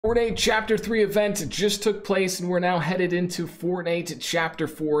Fortnite Chapter 3 event just took place and we're now headed into Fortnite Chapter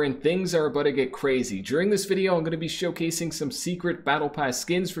 4 and things are about to get crazy. During this video, I'm going to be showcasing some secret Battle Pass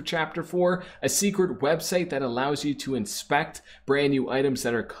skins for Chapter 4, a secret website that allows you to inspect brand new items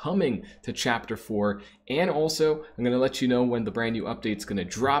that are coming to Chapter 4, and also I'm going to let you know when the brand new update's going to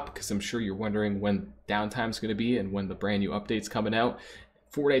drop, because I'm sure you're wondering when downtime's going to be and when the brand new update's coming out.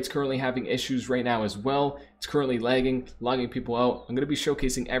 Fortnite's currently having issues right now as well. It's currently lagging, logging people out. I'm going to be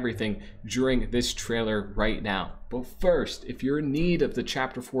showcasing everything during this trailer right now. But first, if you're in need of the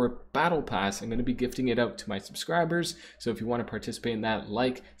Chapter 4 Battle Pass, I'm going to be gifting it out to my subscribers. So if you want to participate in that,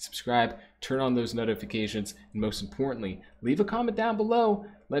 like, subscribe, turn on those notifications, and most importantly, leave a comment down below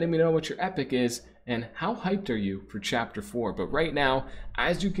letting me know what your epic is and how hyped are you for Chapter 4. But right now,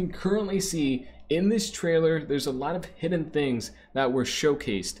 as you can currently see, in this trailer, there's a lot of hidden things that were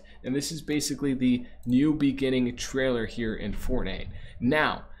showcased, and this is basically the new beginning trailer here in Fortnite.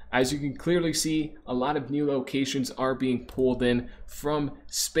 Now, as you can clearly see, a lot of new locations are being pulled in from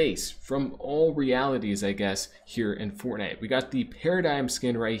space, from all realities, I guess, here in Fortnite. We got the Paradigm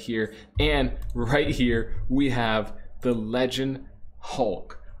skin right here, and right here we have the Legend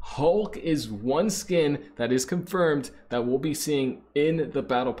Hulk. Hulk is one skin that is confirmed that we'll be seeing in the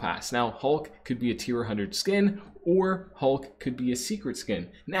Battle Pass. Now, Hulk could be a tier 100 skin, or Hulk could be a secret skin.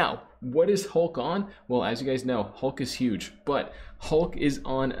 Now, what is Hulk on? Well, as you guys know, Hulk is huge, but Hulk is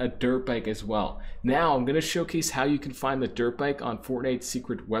on a dirt bike as well. Now, I'm going to showcase how you can find the dirt bike on Fortnite's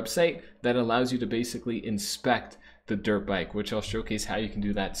secret website that allows you to basically inspect the dirt bike, which I'll showcase how you can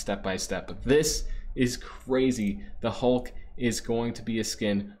do that step by step. But this is crazy. The Hulk is going to be a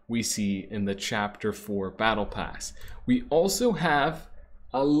skin we see in the Chapter 4 Battle Pass. We also have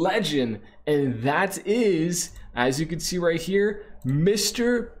a legend, and that is, as you can see right here,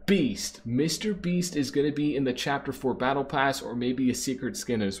 Mr. Beast. Mr. Beast is going to be in the Chapter 4 Battle Pass, or maybe a secret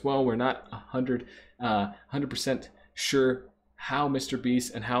skin as well. We're not 100% sure how Mr.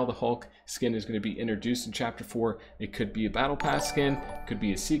 Beast and how the Hulk skin is going to be introduced in Chapter 4. It could be a Battle Pass skin, could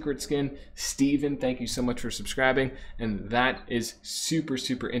be a secret skin. Steven, thank you so much for subscribing, and that is super,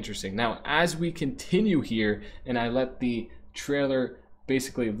 super interesting. Now, as we continue here, and I let the trailer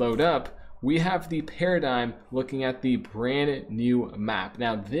basically load up, we have the Paradigm looking at the brand new map.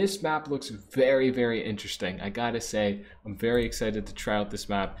 Now, this map looks very, very interesting. I gotta say, I'm very excited to try out this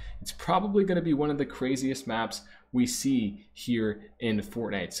map. It's probably gonna be one of the craziest maps we see here in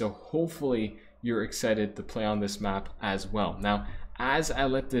Fortnite. So hopefully you're excited to play on this map as well. Now, as I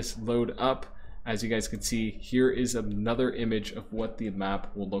let this load up, as you guys can see, here is another image of what the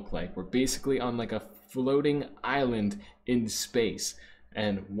map will look like. We're basically on like a floating island in space,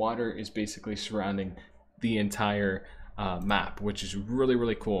 and water is basically surrounding the entire map, which is really,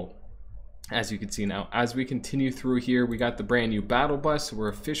 really cool. As you can see now, as we continue through here, we got the brand new battle bus. So we're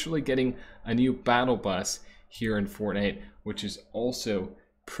officially getting a new battle bus here in Fortnite, which is also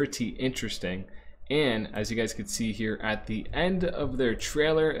pretty interesting. And as you guys can see here at the end of their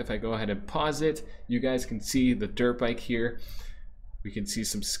trailer, if I go ahead and pause it, you guys can see the dirt bike here. We can see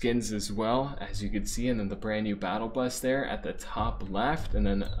some skins as well, as you can see, and then the brand new battle bus there at the top left, and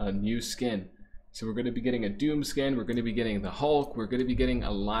then a new skin. So we're going to be getting a Doom skin, we're going to be getting the Hulk, we're going to be getting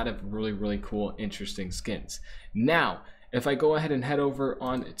a lot of really, really cool, interesting skins. Now, if I go ahead and head over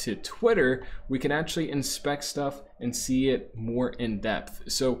on to Twitter, we can actually inspect stuff and see it more in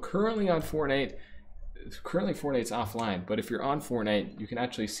depth. So currently on Fortnite, Fortnite's offline, but if you're on Fortnite, you can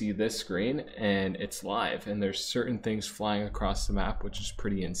actually see this screen and it's live, and there's certain things flying across the map, which is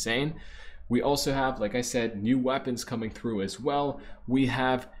pretty insane. We also have, like I said, new weapons coming through as well. We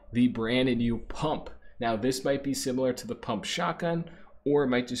have the brand new pump. Now, this might be similar to the pump shotgun, or it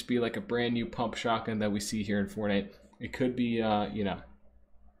might just be like a brand new pump shotgun that we see here in Fortnite. It could be, you know,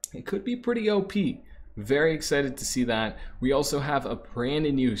 it could be pretty OP. Very excited to see that. We also have a brand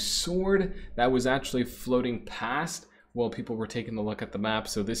new sword that was actually floating past while people were taking a look at the map.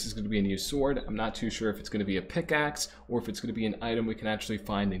 So this is going to be a new sword. I'm not too sure if it's going to be a pickaxe or if it's going to be an item we can actually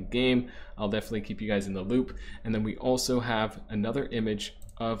find in game. I'll definitely keep you guys in the loop. And then we also have another image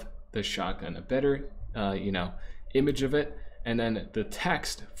of the shotgun, a better, you know, image of it. And then the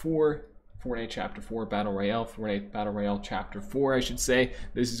text for Fortnite Chapter 4 Battle Royale, Fortnite Battle Royale Chapter 4, I should say.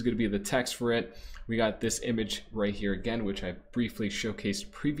 This is going to be the text for it. We got this image right here again, which I briefly showcased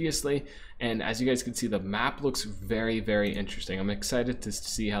previously. And as you guys can see, the map looks very, very interesting. I'm excited to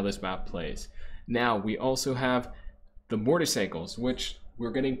see how this map plays. Now, we also have the motorcycles, which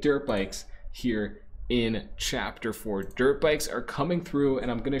we're getting dirt bikes here in Chapter 4. Dirt bikes are coming through, and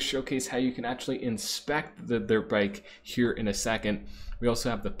I'm going to showcase how you can actually inspect the dirt bike here in a second. We also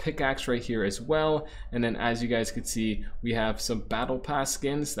have the pickaxe right here as well, and then as you guys can see, we have some battle pass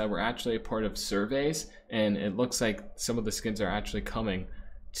skins that were actually a part of surveys, and it looks like some of the skins are actually coming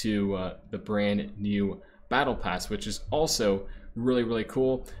to the brand new battle pass, which is also really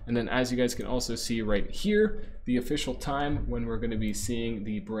cool. And then as you guys can also see right here, the official time when we're going to be seeing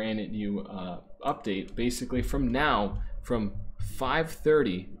the brand new update, basically from now, from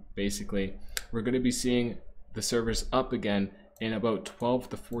 5:30, basically we're going to be seeing the servers up again in about 12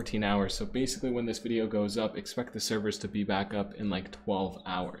 to 14 hours. So basically when this video goes up, expect the servers to be back up in like 12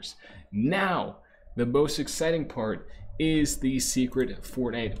 hours. Now the most exciting part is the secret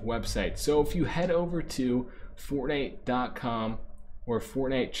Fortnite website. So if you head over to Fortnite.com or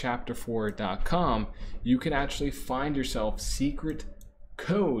FortniteChapter4.com, you can actually find yourself secret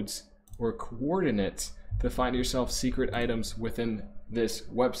codes or coordinates to find yourself secret items within this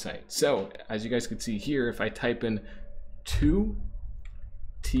website. So as you guys can see here, if I type in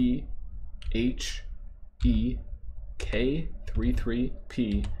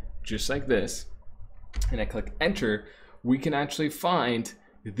 2THEK33P, just like this, and I click enter, we can actually find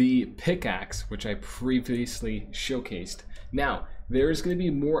the pickaxe, which I previously showcased. Now, there's going to be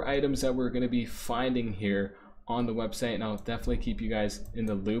more items that we're going to be finding here on the website, and I'll definitely keep you guys in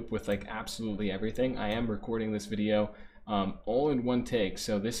the loop with like absolutely everything. I am recording this video all in one take,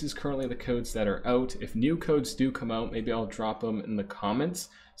 so this is currently the codes that are out. If new codes do come out, maybe I'll drop them in the comments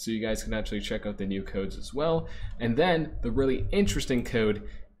so you guys can actually check out the new codes as well. And then the really interesting code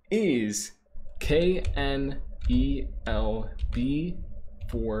is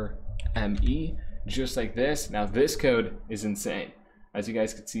KNELB4ME, just like this. Now this code is insane, as you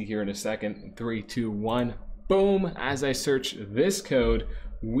guys can see here in a second. 3, 2, 1, boom. As I search this code,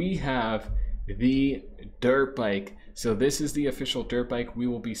 we have the dirt bike. So this is the official dirt bike we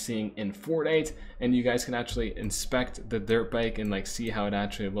will be seeing in Fortnite, and you guys can actually inspect the dirt bike and like see how it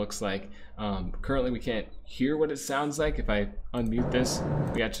actually looks like. Currently we can't hear what it sounds like. If I unmute this,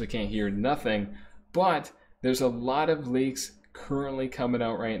 we actually can't hear nothing, but there's a lot of leaks currently coming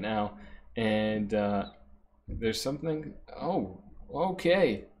out right now, and there's something. Oh,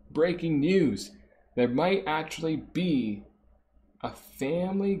 okay, breaking news. There might actually be a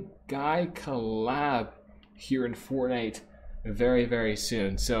Family Guy collab here in Fortnite very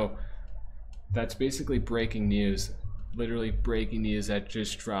soon. So that's basically breaking news, literally breaking news that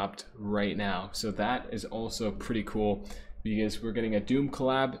just dropped right now. So that is also pretty cool, because we're getting a Doom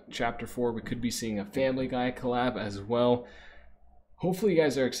collab, Chapter 4. We could be seeing a Family Guy collab as well. Hopefully you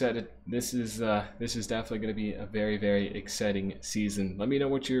guys are excited. This is definitely going to be a very exciting season. Let me know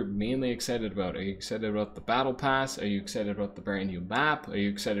what you're mainly excited about. Are you excited about the battle pass? Are you excited about the brand new map? Are you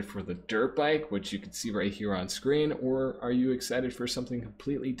excited for the dirt bike, which you can see right here on screen? Or are you excited for something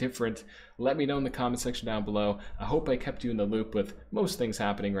completely different? Let me know in the comment section down below. I hope I kept you in the loop with most things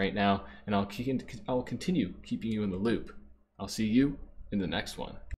happening right now, and I'll continue keeping you in the loop. I'll see you in the next one.